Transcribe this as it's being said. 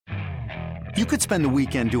You could spend the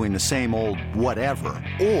weekend doing the same old whatever,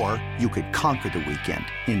 or you could conquer the weekend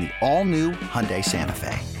in the all-new Hyundai Santa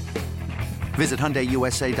Fe. Visit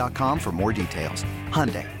HyundaiUSA.com for more details.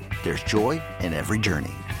 Hyundai, there's joy in every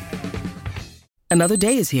journey. Another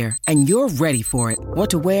day is here, and you're ready for it. What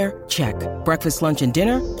to wear? Check. Breakfast, lunch, and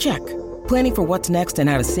dinner? Check. Planning for what's next and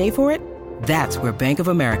how to save for it? That's where Bank of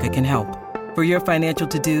America can help. For your financial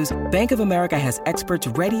to-dos, Bank of America has experts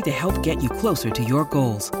ready to help get you closer to your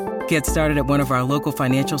goals. Get started at one of our local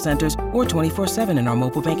financial centers or 24/7 in our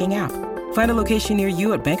mobile banking app. Find a location near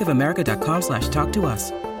you at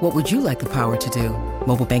bankofamerica.com/talktous. What would you like the power to do?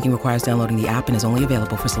 Mobile banking requires downloading the app and is only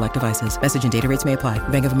available for select devices. Message and data rates may apply.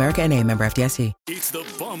 Bank of America N.A., member FDIC. It's the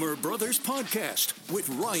Bomber Brothers Podcast with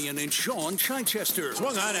Ryan and Sean Chichester.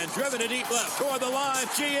 Swung on and driven to deep left toward the line.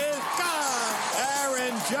 She is gone.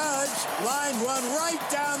 Aaron Judge lined one right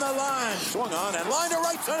down the line. Swung on and lined to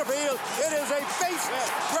right center field. It is a base hit.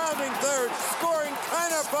 Grounding third. Scoring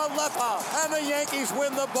Kiner Falefa. And the Yankees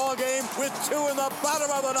win the ball game with 2 in the bottom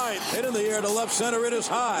of the ninth. Hit in the air to left center. It is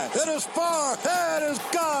high. It is far. It is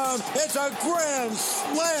gone. It's a grand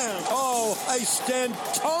slam. Oh, a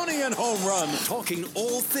Stantonian home run. Talking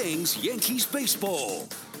all things Yankees baseball.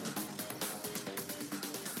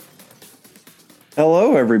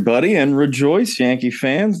 Hello, everybody, and rejoice, Yankee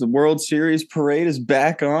fans. The World Series parade is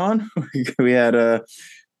back on. We had a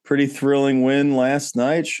pretty thrilling win last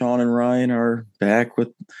night. Sean and Ryan are back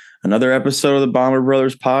with another episode of the Bomber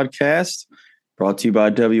Brothers Podcast, brought to you by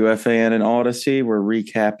WFAN and Odyssey. We're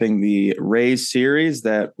recapping the Rays series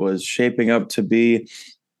that was shaping up to be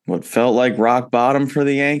what felt like rock bottom for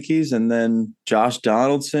the Yankees, and then Josh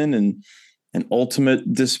Donaldson and an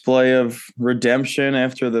ultimate display of redemption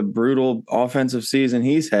after the brutal offensive season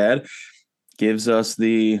he's had gives us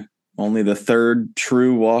only the third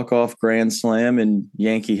true walk-off grand slam in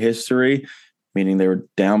Yankee history, meaning they were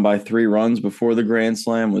down by 3 runs before the grand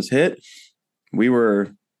slam was hit. We were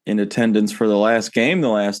in attendance for the last game the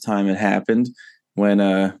last time it happened when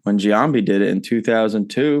Giambi did it in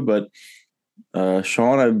 2002. But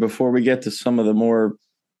Sean, before we get to some of the more,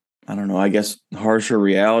 I guess, harsher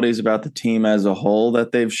realities about the team as a whole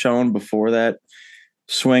that they've shown before that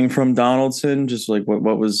swing from Donaldson, just like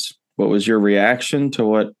what was your reaction to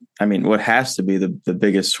what has to be the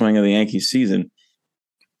biggest swing of the Yankees season?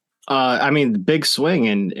 The big swing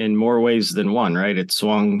in more ways than one, right? It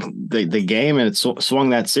swung the game and it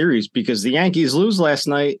swung that series, because the Yankees lose last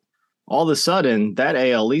night. All of a sudden, that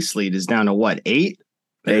AL East lead is down to what, 8?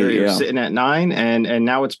 They're sitting at 9, and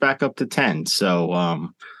now it's back up to 10. So,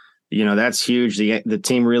 that's huge. The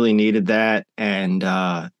team really needed that. And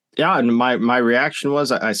and my reaction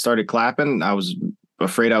was I started clapping. I was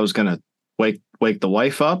afraid I was going to wake the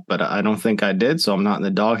wife up, but I don't think I did. So I'm not in the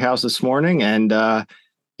doghouse this morning. And I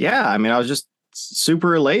was just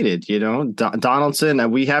super elated. Donaldson,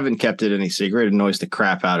 and we haven't kept it any secret. It annoys the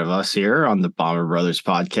crap out of us here on the Bomber Brothers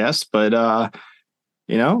Podcast, but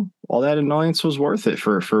all that annoyance was worth it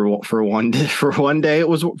for one day. For one day, it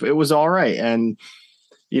was all right. And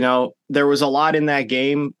there was a lot in that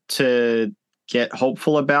game to get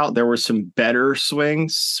hopeful about. There were some better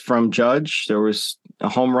swings from Judge. There was a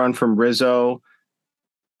home run from Rizzo.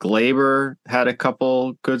 Glaber had a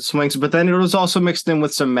couple good swings, but then it was also mixed in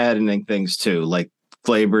with some maddening things too, like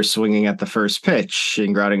Glaber swinging at the first pitch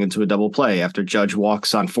and grounding into a double play after Judge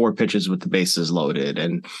walks on 4 pitches with the bases loaded.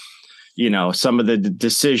 And, some of the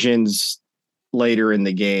decisions later in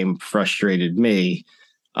the game frustrated me.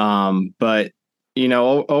 But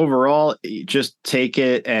overall, just take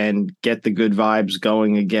it and get the good vibes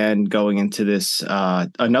going again, going into this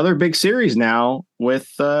another big series now with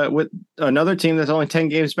another team that's only 10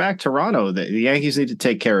 games back, Toronto. The Yankees need to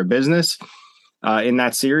take care of business in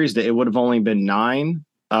that series. It would have only been 9.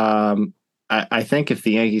 I think if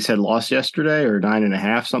the Yankees had lost yesterday, or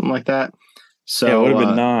 9.5, something like that. So it would have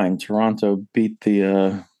been 9. Toronto beat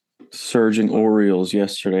the surging Orioles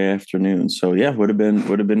yesterday afternoon. So would have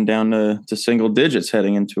been down to single digits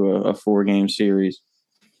heading into a 4-game series.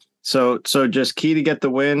 So just key to get the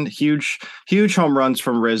win. Huge home runs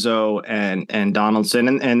from Rizzo and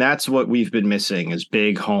Donaldson, and that's what we've been missing, is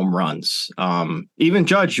big home runs. Even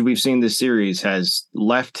Judge, we've seen this series, has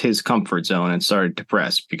left his comfort zone and started to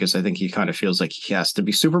press, because I think he kind of feels like he has to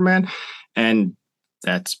be Superman, and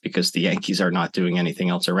that's because the Yankees are not doing anything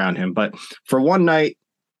else around him. But for one night,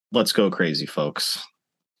 let's go crazy, folks.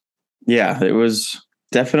 Yeah, it was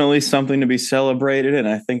definitely something to be celebrated. And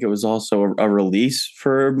I think it was also a release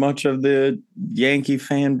for much of the Yankee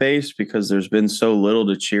fan base, because there's been so little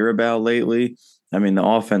to cheer about lately. The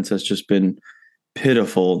offense has just been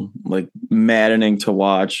pitiful, like maddening to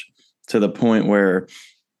watch, to the point where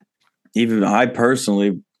even I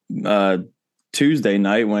personally Tuesday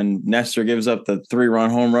night when Nestor gives up the 3-run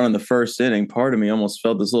home run in the first inning, part of me almost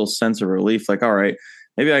felt this little sense of relief. Like, all right,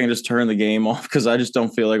 maybe I can just turn the game off because I just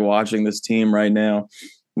don't feel like watching this team right now.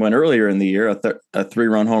 When earlier in the year, a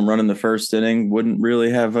 3-run home run in the first inning wouldn't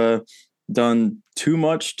really have done too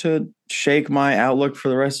much to shake my outlook for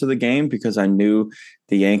the rest of the game, because I knew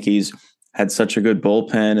the Yankees had such a good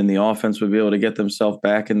bullpen and the offense would be able to get themselves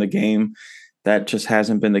back in the game. That just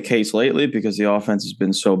hasn't been the case lately because the offense has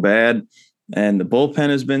been so bad and the bullpen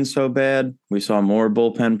has been so bad. We saw more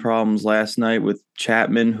bullpen problems last night with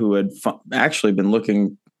Chapman, who had actually been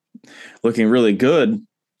looking really good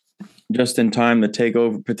just in time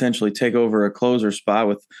to potentially take over a closer spot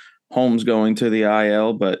with Holmes going to the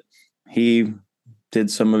IL, but he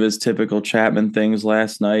did some of his typical Chapman things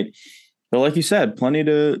last night. But like you said, plenty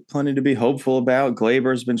to be hopeful about.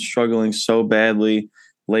 Gleyber's been struggling so badly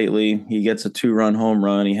lately. He gets a 2-run home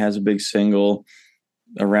run. He has a big single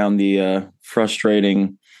around the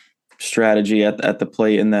frustrating strategy at the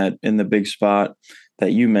plate in the big spot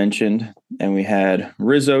that you mentioned. And we had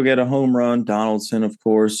Rizzo get a home run, Donaldson, of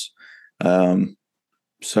course.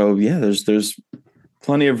 So yeah, there's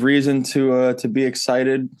plenty of reason to be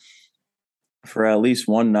excited for at least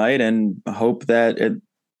one night, and hope that it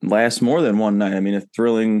lasts more than one night. I mean, a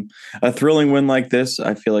thrilling win like this,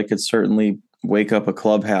 I feel like it certainly wake up a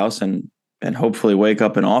clubhouse and hopefully wake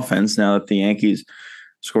up an offense. Now that the Yankees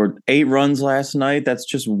scored 8 runs last night, that's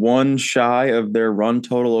just one shy of their run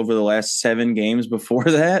total over the last 7 games before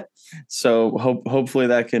that. So hopefully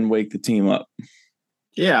that can wake the team up.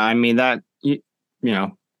 Yeah, I mean, that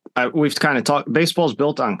we've kind of talked. Baseball's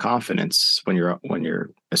built on confidence when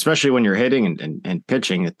you're especially when you're hitting and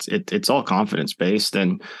pitching. It's all confidence based,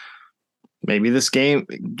 and maybe this game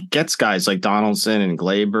gets guys like Donaldson and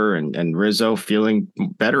Gleyber and Rizzo feeling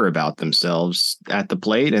better about themselves at the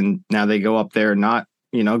plate, and now they go up there not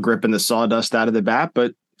gripping the sawdust out of the bat,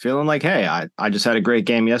 but feeling like, hey, I just had a great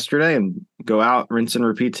game yesterday, and go out, rinse and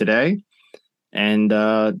repeat today. And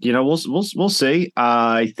we'll see.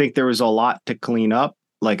 I think there was a lot to clean up,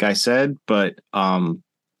 like I said, but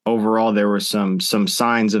overall there were some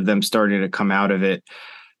signs of them starting to come out of it,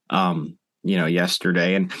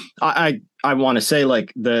 yesterday. And I want to say,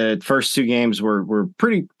 like, the first 2 games were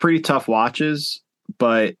pretty tough watches,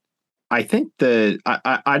 but I think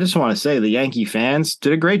I just want to say the Yankee fans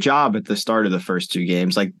did a great job at the start of the first 2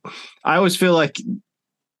 games. Like, I always feel like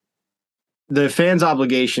the fans'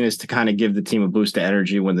 obligation is to kind of give the team a boost of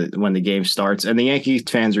energy when the game starts. And the Yankees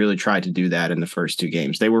fans really tried to do that in the first 2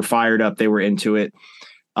 games. They were fired up. They were into it.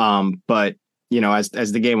 But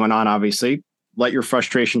as the game went on, obviously, let your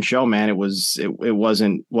frustration show, man. It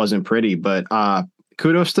wasn't pretty, but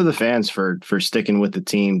kudos to the fans for sticking with the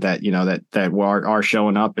team that are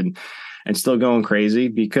showing up and still going crazy,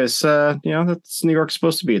 because that's New York's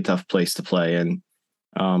supposed to be a tough place to play. And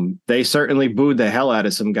they certainly booed the hell out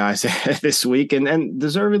of some guys this week, and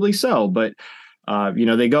deservedly so. But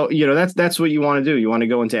they go, that's what you want to do. You want to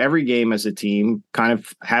go into every game as a team, kind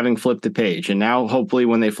of having flipped the page. And now, hopefully,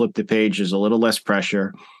 when they flip the page, there's a little less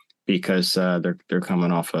pressure because they're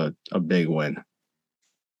coming off a big win.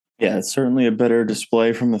 Yeah, it's certainly a better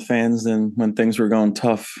display from the fans than when things were going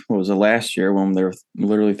tough. What was it, last year, when they were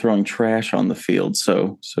literally throwing trash on the field?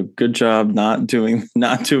 So good job not doing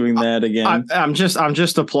that again. I'm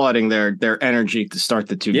just applauding their energy to start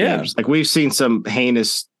the 2 games. Like, we've seen some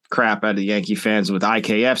heinous crap out of the Yankee fans with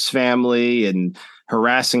IKF's family and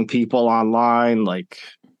harassing people online. Like,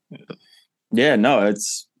 yeah, no,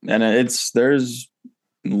 there was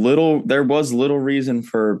little reason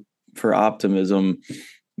for optimism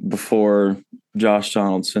before Josh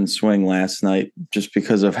Donaldson's swing last night, just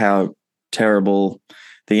because of how terrible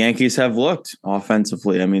the Yankees have looked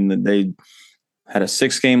offensively. I mean, they had a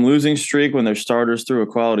 6-game losing streak when their starters threw a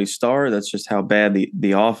quality start. That's just how bad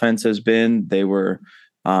the offense has been. They were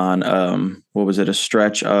on a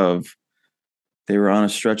stretch of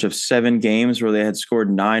 7 games where they had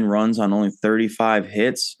scored 9 runs on only 35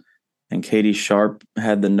 hits. And Katie Sharp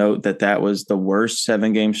had the note that was the worst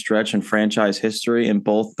 7-game stretch in franchise history in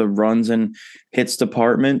both the runs and hits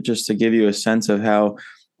department, just to give you a sense of how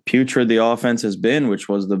putrid the offense has been, which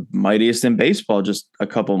was the mightiest in baseball just a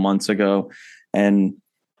couple months ago. And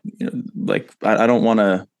I don't want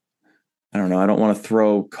to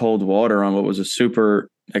throw cold water on what was a super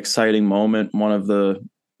exciting moment, one of the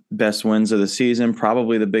best wins of the season,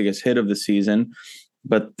 probably the biggest hit of the season.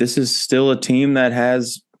 But this is still a team that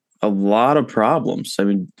has a lot of problems. I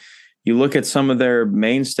mean, you look at some of their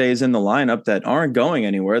mainstays in the lineup that aren't going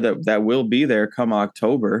anywhere, that will be there come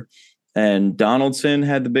October. And Donaldson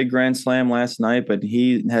had the big grand slam last night, but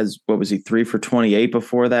he has, 3 for 28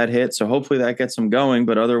 before that hit. So hopefully that gets him going.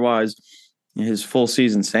 But otherwise, his full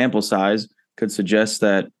season sample size could suggest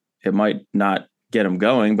that it might not get him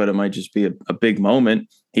going, but it might just be a big moment.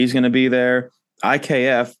 He's going to be there.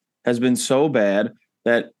 IKF has been so bad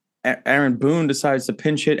that Aaron Boone decides to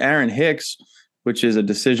pinch hit Aaron Hicks, which is a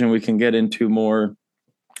decision we can get into more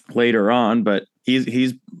later on, but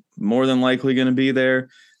he's more than likely going to be there.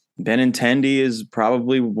 Benintendi is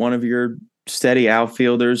probably one of your steady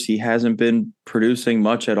outfielders. He hasn't been producing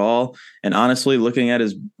much at all. And honestly, looking at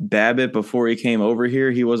his BABIP before he came over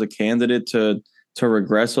here, he was a candidate to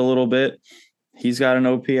regress a little bit. He's got an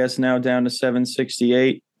OPS now down to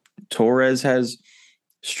 768. Torres has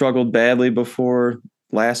struggled badly before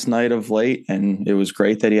last night of late, and it was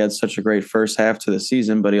great that he had such a great first half to the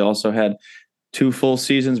season, but he also had 2 full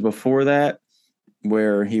seasons before that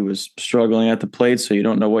where he was struggling at the plate, so you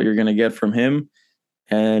don't know what you're going to get from him.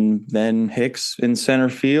 And then Hicks in center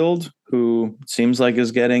field, who seems like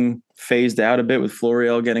is getting phased out a bit with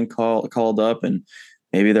Florial getting called up, and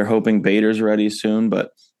maybe they're hoping Bader's ready soon.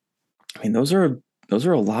 But I mean, those are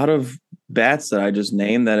a lot of bats that I just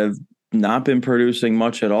named that have not been producing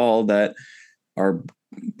much at all, that are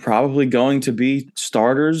probably going to be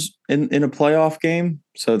starters in a playoff game.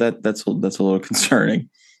 So that's a little concerning.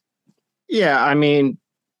 Yeah, I mean,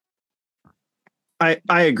 I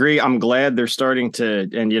agree. I'm glad they're starting to,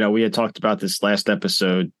 and we had talked about this last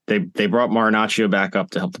episode. They brought Marinaccio back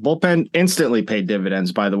up to help. The bullpen instantly paid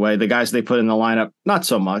dividends, by the way. The guys they put in the lineup, not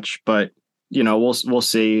so much, but we'll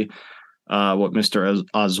see what Mr.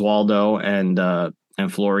 Oswaldo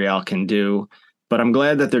and Florial can do. But I'm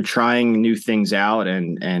glad that they're trying new things out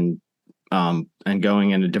and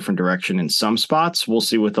going in a different direction in some spots. We'll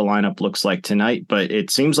see what the lineup looks like tonight, but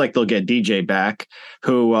it seems like they'll get DJ back,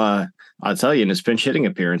 who I'll tell you, in his pinch hitting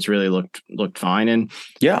appearance really looked fine. And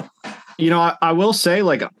yeah, I will say,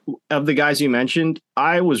 like, of the guys you mentioned,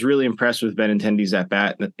 I was really impressed with Benintendi's at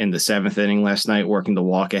bat in the 7th inning last night, working the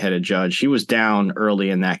walk ahead of Judge. He was down early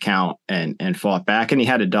in that count and fought back, and he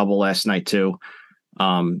had a double last night too.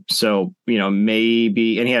 So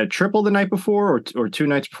maybe, and he had a triple the night before or 2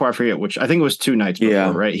 nights before, I forget which. I think it was 2 nights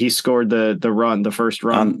before, right? He scored the first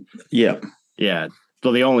run. Yeah.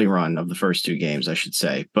 Well, the only run of the first 2 games, I should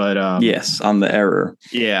say. But yes, on the error.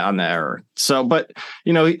 Yeah, on the error. So, but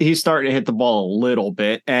he's starting to hit the ball a little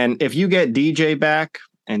bit, and if you get DJ back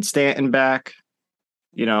and Stanton back,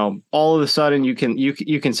 all of a sudden you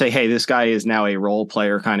can say, hey, this guy is now a role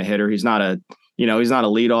player kind of hitter. He's not a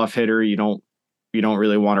leadoff hitter. You don't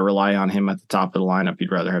really want to rely on him at the top of the lineup.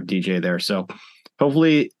 You'd rather have DJ there. So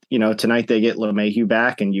hopefully, tonight they get LeMahieu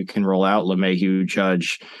back and you can roll out LeMahieu,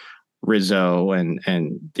 Judge, Rizzo, and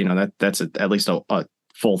that's at least a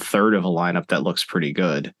full third of a lineup that looks pretty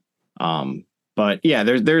good. But yeah,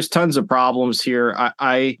 there's tons of problems here.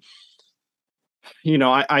 I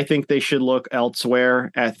think they should look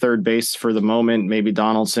elsewhere at third base for the moment. Maybe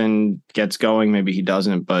Donaldson gets going, maybe he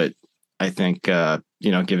doesn't, but I think giving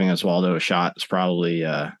Oswaldo a shot is probably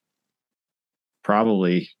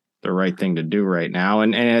the right thing to do right now.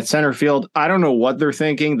 And at center field, I don't know what they're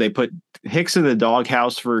thinking. They put Hicks in the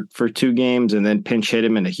doghouse for 2 games and then pinch hit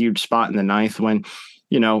him in a huge spot in the 9th when,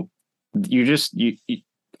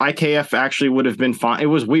 IKF actually would have been fine. It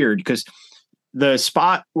was weird because the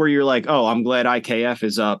spot where you're like, oh, I'm glad IKF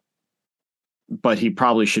is up, but he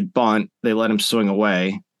probably should bunt. They let him swing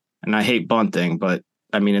away. And I hate bunting, but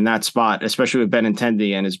I mean, in that spot, especially with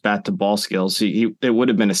Benintendi and his bat to ball skills, it would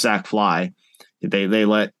have been a sac fly. They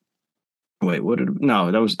let,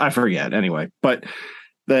 I forget anyway, but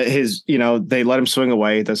they let him swing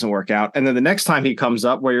away. It doesn't work out. And then the next time he comes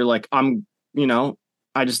up where you're like,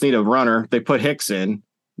 I just need a runner. They put Hicks in,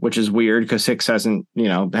 which is weird because Hicks has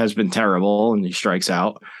been terrible and he strikes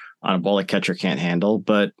out on a ball the catcher can't handle.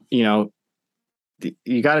 But,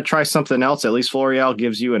 you got to try something else. At least Florial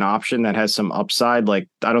gives you an option that has some upside. Like,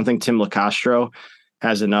 I don't think Tim LaCastro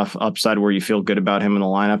has enough upside where you feel good about him in the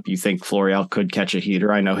lineup. You think Florial could catch a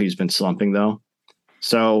heater. I know he's been slumping though.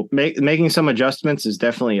 So making some adjustments is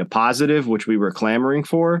definitely a positive, which we were clamoring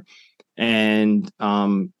for. And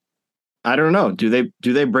I don't know. Do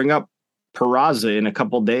they bring up Peraza in a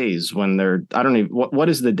couple days when I don't even, what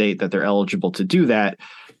is the date that they're eligible to do that?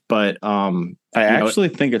 But I actually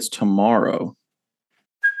think it's tomorrow.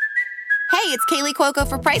 Hey, it's Kaylee Cuoco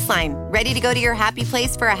for Priceline. Ready to go to your happy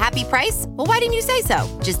place for a happy price? Well, why didn't you say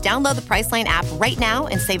so? Just download the Priceline app right now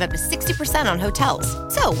and save up to 60% on hotels.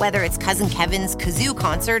 So whether it's Cousin Kevin's Kazoo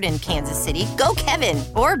Concert in Kansas City, go Kevin,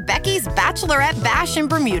 or Becky's Bachelorette Bash in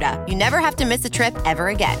Bermuda, you never have to miss a trip ever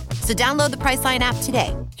again. So download the Priceline app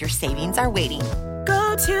today. Your savings are waiting.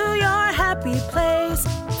 Go to your happy place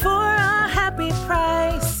for a happy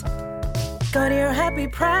price. Go to your happy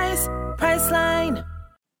price, Priceline.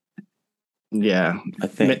 Yeah, I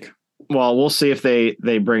think. Well, we'll see if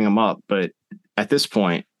they bring him up, but at this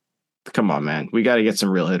point, come on, man, we got to get some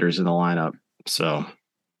real hitters in the lineup. So,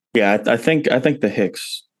 yeah, I think the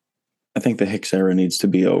Hicks era needs to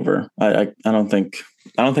be over. I don't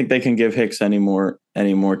think they can give Hicks any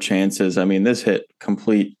more chances. I mean, this hit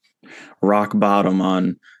complete rock bottom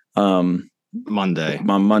on Monday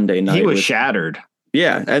night. He was shattered.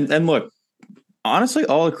 Yeah, and look, honestly,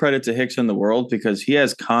 all the credit to Hicks in the world, because he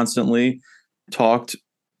has constantly talked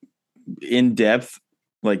in depth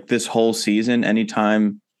like this whole season.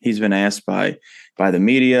 Anytime he's been asked by the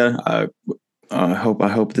media, I hope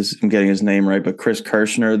I'm getting his name right, but Chris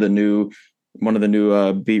Kirschner, one of the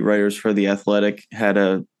new beat writers for The Athletic, had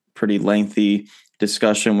a pretty lengthy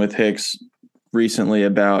discussion with Hicks recently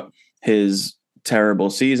about his terrible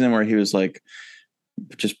season, where he was like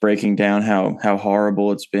just breaking down how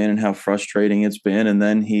horrible it's been and how frustrating it's been. And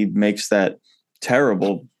then he makes that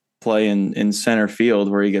terrible play in center field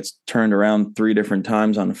where he gets turned around 3 different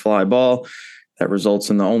times on a fly ball that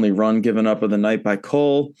results in the only run given up of the night by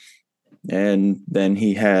Cole. And then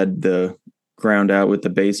he had the ground out with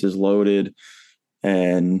the bases loaded,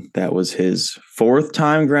 and that was his 4th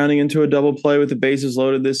time grounding into a double play with the bases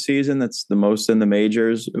loaded this season. That's the most in the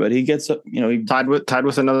majors, but he gets up, he tied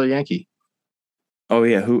with another Yankee. Oh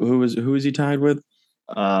yeah. Who is he tied with?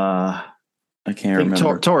 I can't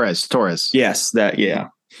remember. Torres. Yes, that, yeah.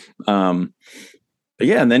 But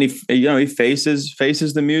yeah, and then he faces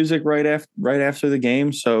the music right after the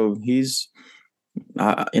game. So he's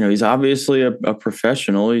obviously a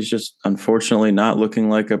professional. He's just unfortunately not looking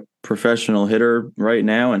like a professional hitter right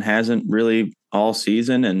now, and hasn't really all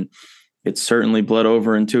season. And it's certainly bled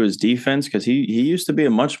over into his defense, because he used to be a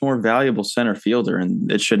much more valuable center fielder, and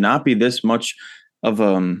it should not be this much of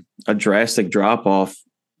a drastic drop off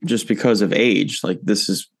just because of age. Like, this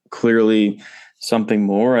is clearly something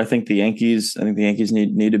more. I think the Yankees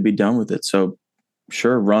need to be done with it. So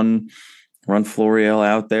sure, run Florial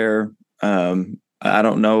out there. I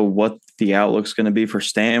don't know what the outlook's going to be for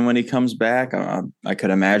Stanton when he comes back. I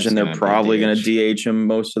could imagine they're probably going to DH him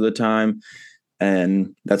most of the time.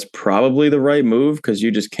 And that's probably the right move, because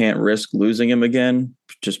you just can't risk losing him again,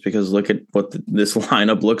 just because look at what this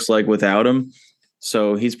lineup looks like without him.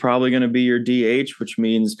 So he's probably going to be your DH, which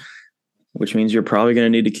means you're probably going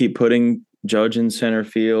to need to keep putting Judge in center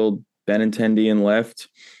field, Benintendi in left,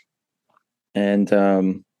 and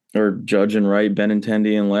or Judge in right,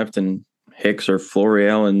 Benintendi in left, and Hicks or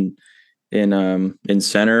Florial in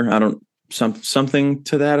center. Something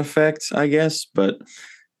to that effect, I guess. But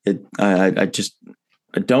I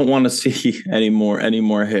don't want to see any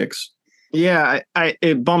more Hicks. Yeah,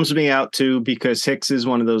 it bums me out too, because Hicks is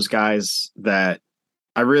one of those guys that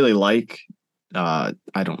I really like. I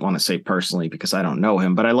don't want to say personally because I don't know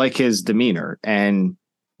him, but I like his demeanor. And,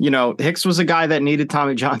 Hicks was a guy that needed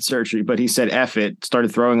Tommy John surgery, but he said, F it,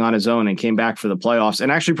 started throwing on his own and came back for the playoffs,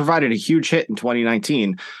 and actually provided a huge hit in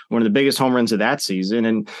 2019, one of the biggest home runs of that season,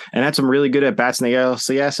 and had some really good at bats in the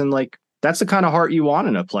LCS. And like, that's the kind of heart you want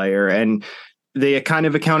in a player. And the kind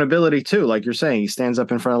of accountability too, like you're saying, he stands up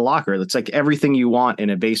in front of the locker. It's like everything you want in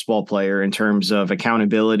a baseball player in terms of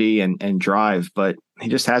accountability and drive, but he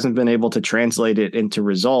just hasn't been able to translate it into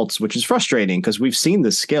results, which is frustrating, because we've seen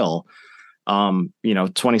the skill,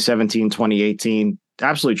 2017, 2018,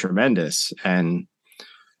 absolutely tremendous. And,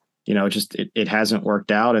 it hasn't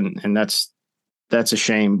worked out, and that's a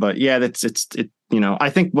shame. But yeah, I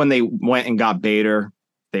think when they went and got Bader,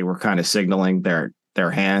 they were kind of signaling their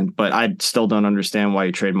hand, but I still don't understand why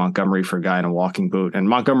you trade Montgomery for a guy in a walking boot. And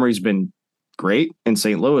Montgomery's been great in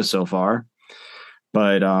St. Louis so far,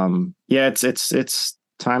 but yeah, it's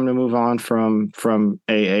time to move on from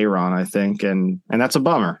Aaron, I think, and that's a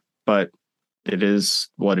bummer, but it is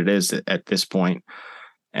what it is at this point.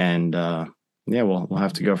 And yeah, we'll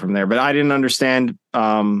have to go from there. But I didn't understand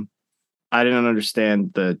the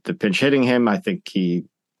pinch hitting him. I think he,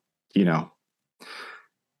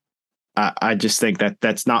 I just think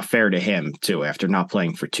that's not fair to him too, after not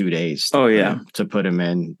playing for 2 days. To put him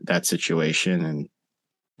in that situation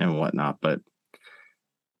and whatnot. But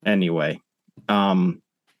anyway,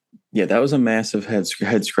 yeah, that was a massive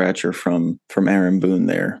head scratcher from Aaron Boone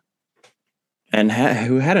there, and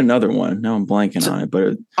who had another one. Now I'm blanking on it,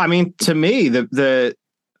 but I mean, to me,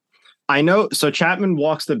 I know. So Chapman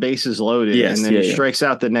walks the bases loaded, and then he strikes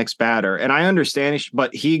out the next batter, and I understand,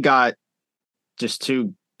 but he got just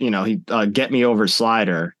too. He get me over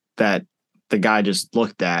slider that the guy just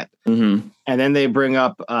looked at. Mm-hmm. And then they bring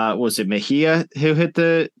up, was it Mejia who hit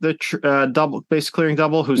the double base clearing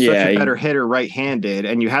double, who's such a better hitter right-handed.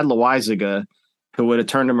 And you had Loaizaga who would have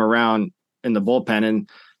turned him around in the bullpen. And,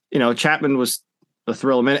 Chapman was a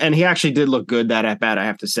thrill. And he actually did look good that at bat. I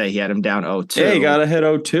have to say, he had him down 0-2. Yeah, he got ahead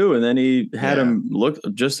 0-2, and then he had him look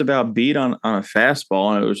just about beat on a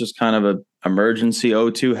fastball, and it was just kind of an emergency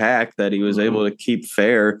 0-2 hack that he was able to keep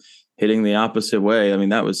fair, hitting the opposite way. I mean,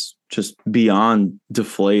 that was just beyond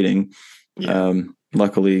deflating. Yeah.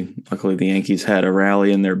 Luckily the Yankees had a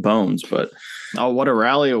rally in their bones, but what a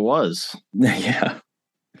rally it was. Yeah.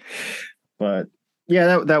 But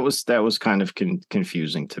yeah, that was kind of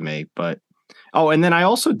confusing to me. But and then I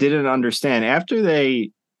also didn't understand after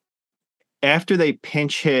they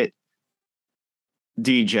pinch hit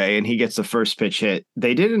DJ and he gets the first pitch hit,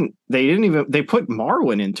 they put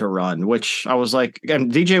Marwin into run, which I was like, and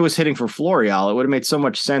DJ was hitting for Florial. It would have made so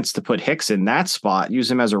much sense to put Hicks in that spot, use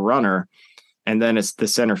him as a runner, and then it's the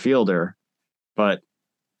center fielder. But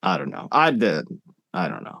I don't know. I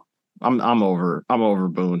don't know. I'm over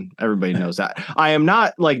Boone. Everybody knows that. I am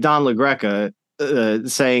not like Don LaGreca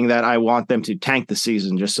saying that I want them to tank the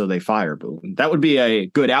season just so they fire Boone. That would be a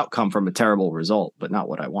good outcome from a terrible result, but not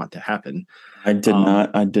what I want to happen. I did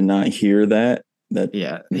not hear that. That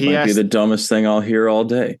might be the dumbest thing I'll hear all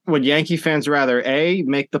day. Would Yankee fans rather A,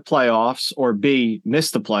 make the playoffs, or B, miss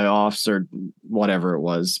the playoffs, or whatever it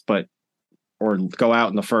was, or go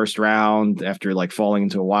out in the first round after like falling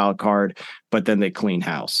into a wild card, but then they clean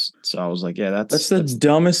house. So I was like, yeah, that's the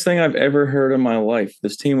dumbest thing I've ever heard in my life.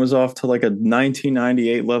 This team was off to like a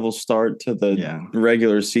 1998 level start to the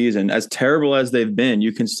regular season. As terrible as they've been,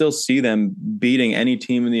 you can still see them beating any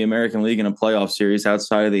team in the American League in a playoff series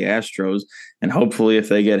outside of the Astros. And hopefully if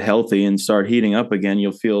they get healthy and start heating up again,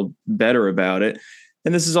 you'll feel better about it.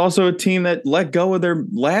 And this is also a team that let go of their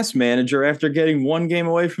last manager after getting one game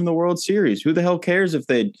away from the World Series. Who the hell cares if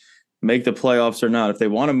they make the playoffs or not? If they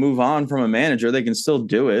want to move on from a manager, they can still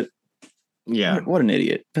do it. Yeah. What an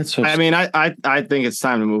idiot. That's so I mean, I think it's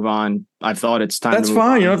time to move on. I thought it's time to move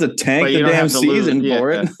fine. on. You don't have to tank the damn season for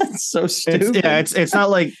it. That's so stupid. It's not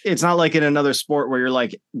like in another sport where you're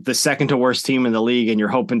like the second to worst team in the league and you're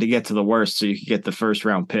hoping to get to the worst so you can get the first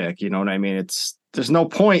round pick. You know what I mean? There's no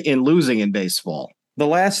point in losing in baseball. The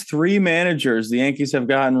last three managers the Yankees have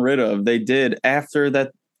gotten rid of, they did after they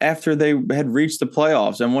had reached the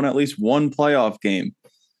playoffs and won at least one playoff game.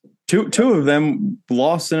 Two of them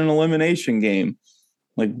lost in an elimination game.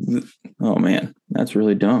 Like, oh man, that's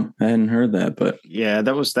really dumb. I hadn't heard that, but yeah,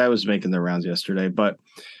 that was making the rounds yesterday. But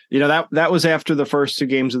that was after the first two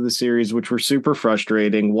games of the series, which were super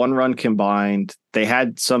frustrating. 1 run combined. They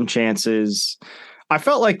had some chances. I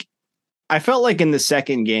felt like in the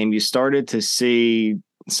second game, you started to see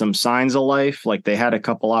some signs of life. Like they had a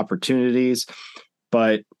couple opportunities,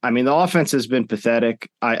 but I mean, the offense has been pathetic.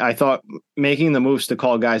 I thought making the moves to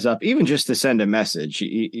call guys up, even just to send a message,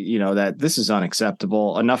 that this is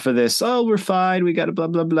unacceptable. Enough of this. Oh, we're fine. We got to blah,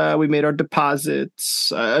 blah, blah. We made our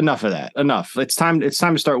deposits. Enough of that. Enough. It's time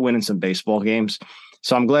to start winning some baseball games.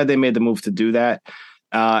 So I'm glad they made the move to do that.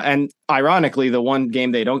 And ironically, the one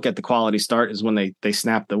game they don't get the quality start is when they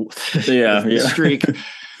snap the streak.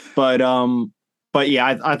 But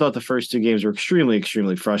yeah, I thought the first two games were extremely,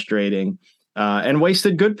 extremely frustrating, and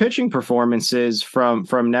wasted good pitching performances from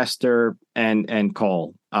Nestor and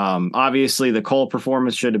Cole. Obviously, the Cole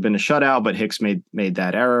performance should have been a shutout, but Hicks made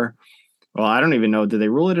that error. Well, I don't even know. Did they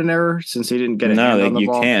rule it an error since he didn't get a hand on the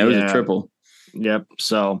ball? You can't. It was a triple. Yep.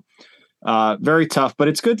 So. Very tough, but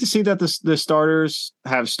it's good to see that the starters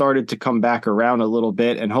have started to come back around a little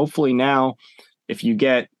bit. And hopefully now, if you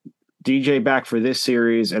get DJ back for this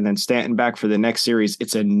series and then Stanton back for the next series,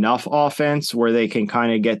 it's enough offense where they can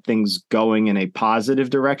kind of get things going in a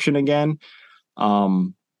positive direction again.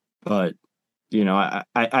 But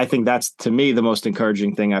I think that's, to me, the most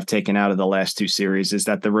encouraging thing I've taken out of the last two series is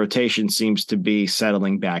that the rotation seems to be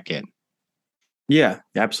settling back in. Yeah,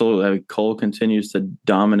 absolutely. I mean, Cole continues to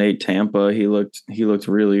dominate Tampa. He looked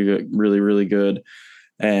really good, really, really good.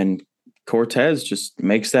 And Cortez just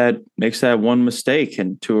makes that one mistake,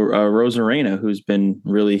 and to Rosarena, who's been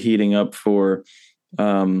really heating up for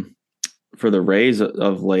the Rays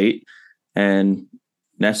of late, and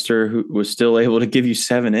Nestor, who was still able to give you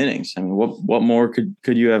 7 innings. I mean, what more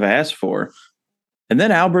could you have asked for? And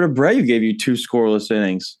then Albert Abreu gave you 2 scoreless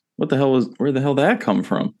innings. Where the hell that come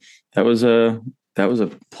from? That was a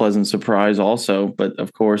pleasant surprise also. But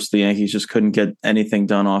of course, the Yankees just couldn't get anything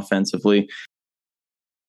done offensively.